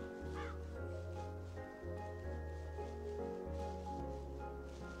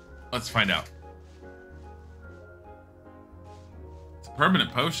 Let's find out. It's a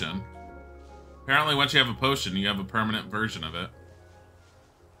permanent potion. Apparently, once you have a potion, you have a permanent version of it.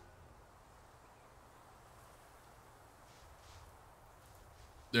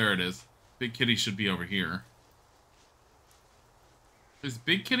 There it is. Big Kitty should be over here. Is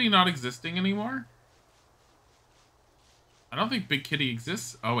Big Kitty not existing anymore? I don't think Big Kitty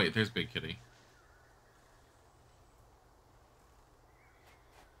exists. Oh, wait, there's Big Kitty.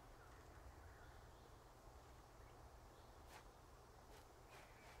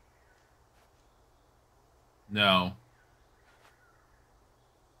 No.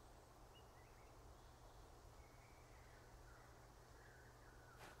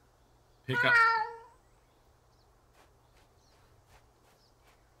 Pick up.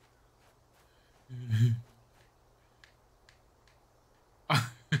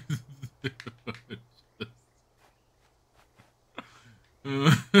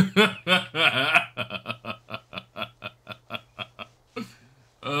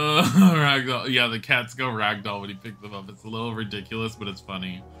 Ragdoll. Yeah, the cats go ragdoll when you pick them up. It's a little ridiculous, but it's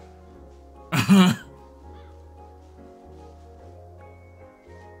funny.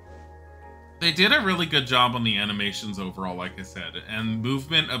 They did a really good job on the animations overall, like I said, and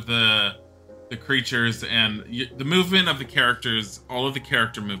movement of the the creatures and the movement of the characters, all of the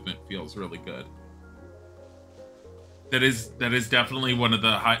character movement feels really good. That is definitely one of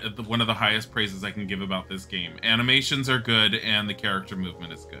the highest praises I can give about this game. Animations are good and the character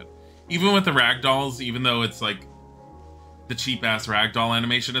movement is good. Even with the ragdolls, even though it's like the cheap ass ragdoll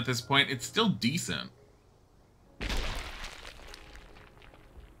animation at this point, it's still decent.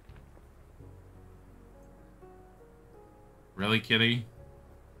 Really, kitty?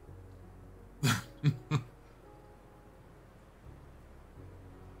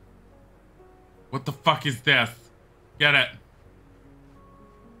 What the fuck is this? Get it.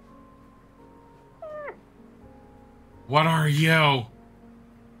 What are you?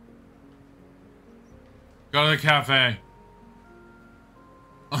 Go to the cafe.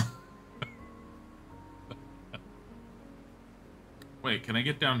 Wait, can I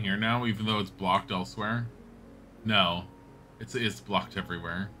get down here now even though it's blocked elsewhere? No. It's blocked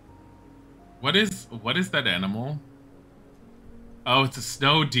everywhere. What is that animal? Oh, it's a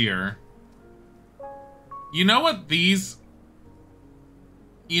snow deer. You know what these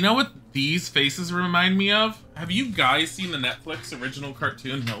faces remind me of? Have you guys seen the Netflix original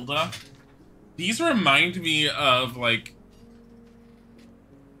cartoon Hilda? These remind me of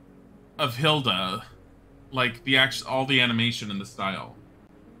Hilda. Like all the animation and the style.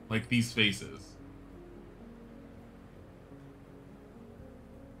 Like these faces.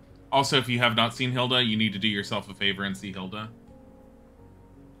 Also, if you have not seen Hilda, you need to do yourself a favor and see Hilda.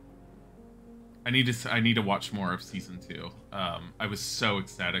 I need to watch more of season 2. I was so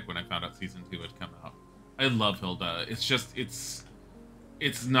ecstatic when I found out season 2 had come out. I love Hilda. It's just it's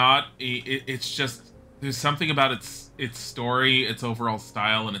just there's something about its story, its overall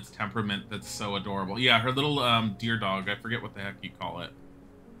style, and its temperament that's so adorable. Yeah, her little deer dog. I forget what the heck you call it.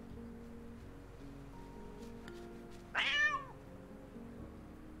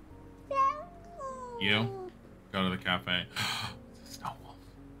 You go to the cafe. It's a snow wolf.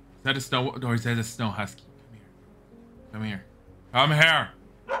 Is that a snow or is that a snow husky? Come here. Come here. Come here.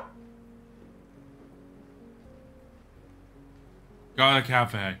 Go to the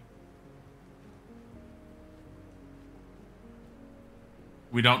cafe.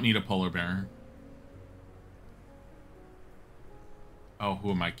 We don't need a polar bear. Oh,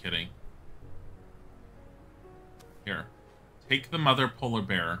 who am I kidding? Here. Take the mother polar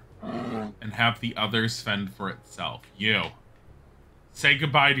bear and have the others fend for itself. You. Say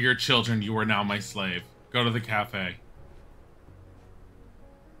goodbye to your children. You are now my slave. Go to the cafe.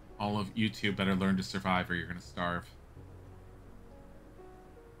 All of you two better learn to survive or you're going to starve.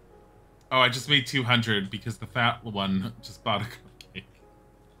 Oh, I just made 200 because the fat one just bought a cupcake.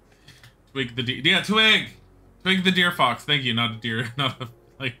 Twig the deer. Yeah, Twig! Twig the deer fox. Thank you. Not a deer. Not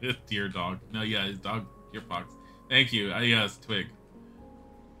like a deer dog. No, yeah, his dog. Deer fox. Thank you. Yes, Twig.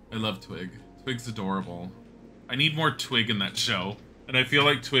 I love Twig. Twig's adorable. I need more Twig in that show. And I feel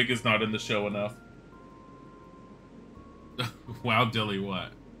like Twig is not in the show enough. Wow, Dilly,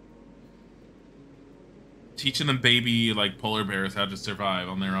 what? Teaching them baby, like, polar bears how to survive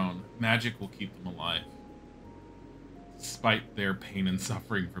on their own. Magic will keep them alive. Despite their pain and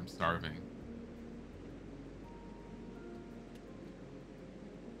suffering from starving.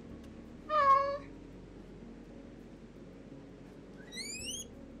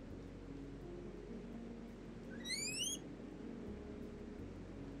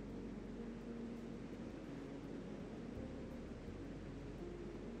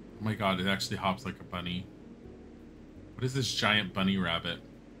 Oh my god, it actually hops like a bunny. What is this giant bunny rabbit?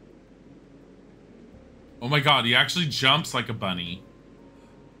 Oh my god, he actually jumps like a bunny.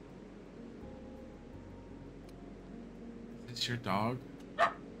 Is this your dog?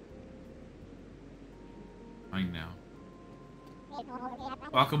 Mine now.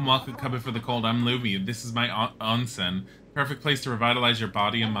 Welcome, welcome, coming for the cold. I'm Luby. This is my onsen. Perfect place to revitalize your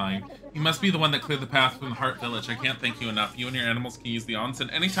body and mind. You must be the one that cleared the path from the Heart Village. I can't thank you enough. You and your animals can use the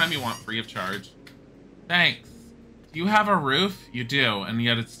onsen anytime you want, free of charge. Thanks. Do you have a roof? You do, and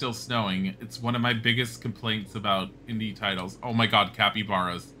yet it's still snowing. It's one of my biggest complaints about indie titles. Oh my god,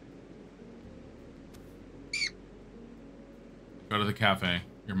 capybaras. Go to the cafe.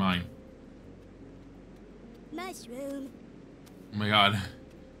 You're mine. Mushroom. Oh my god.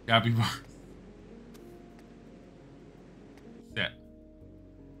 Capybaras. Sit.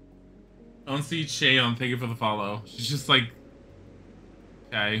 Don't see Shayon. Thank you for the follow. She's just like...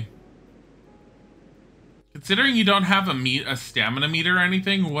 Okay. Considering you don't have a stamina meter or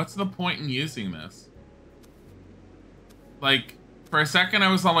anything, what's the point in using this? Like, for a second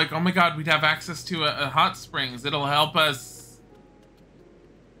I was all like, oh my god, we'd have access to a hot springs. It'll help us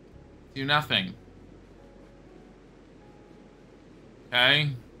do nothing. Okay.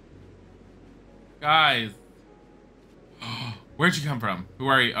 Guys. Where'd you come from? Who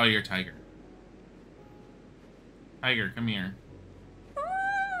are you? Oh, you're Tiger. Tiger, come here.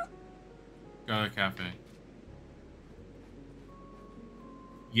 Go to the cafe.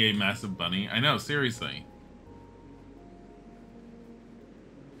 Yay, massive bunny. I know, seriously.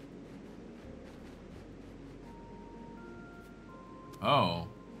 Oh,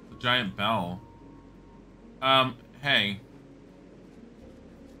 the giant bell. Hey.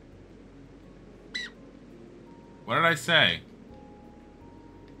 What did I say?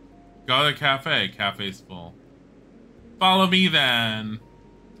 Go to the cafe. Cafe's full. Follow me then.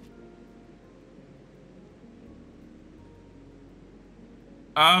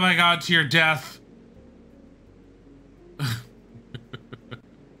 Oh my god, to your death.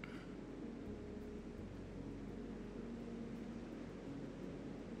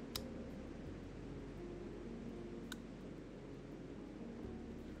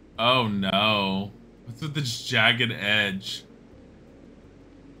 Oh no. What's with this jagged edge?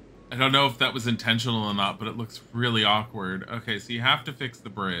 I don't know if that was intentional or not, but it looks really awkward. Okay, so you have to fix the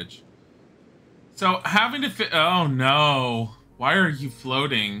bridge. So having to oh no. Why are you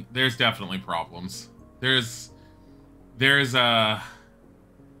floating? There's definitely problems. There's a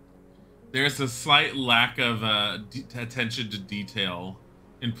slight lack of attention to detail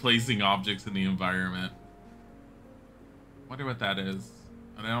in placing objects in the environment. Wonder what that is.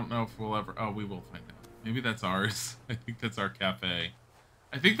 And I don't know if we'll ever... Oh, we will find out. Maybe that's ours. I think that's our cafe.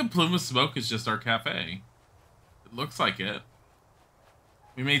 I think the plume of smoke is just our cafe. It looks like it.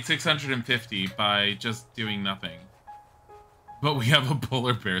 We made 650 by just doing nothing. But we have a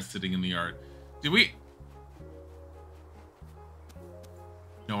polar bear sitting in the yard. Did we...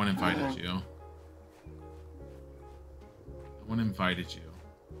 No one invited you. No one invited you.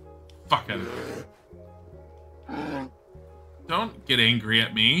 Fuck out of here. Don't get angry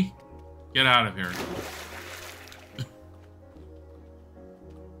at me. Get out of here.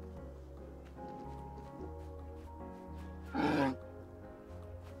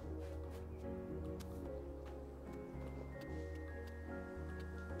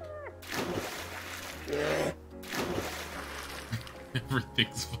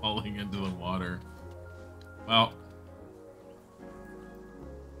 Everything's falling into the water. Well,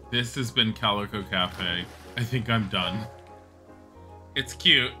 this has been Calico Cafe. I think I'm done. It's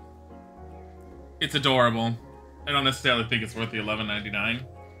cute. It's adorable. I don't necessarily think it's worth the $11.99.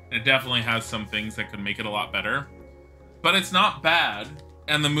 It definitely has some things that could make it a lot better. But it's not bad.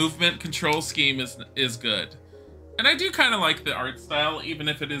 And the movement control scheme is good. And I do kind of like the art style, even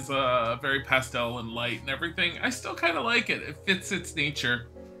if it is very pastel and light and everything. I still kind of like it. It fits its nature.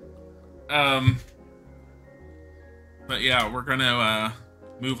 But yeah, we're gonna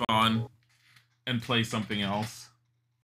move on and play something else.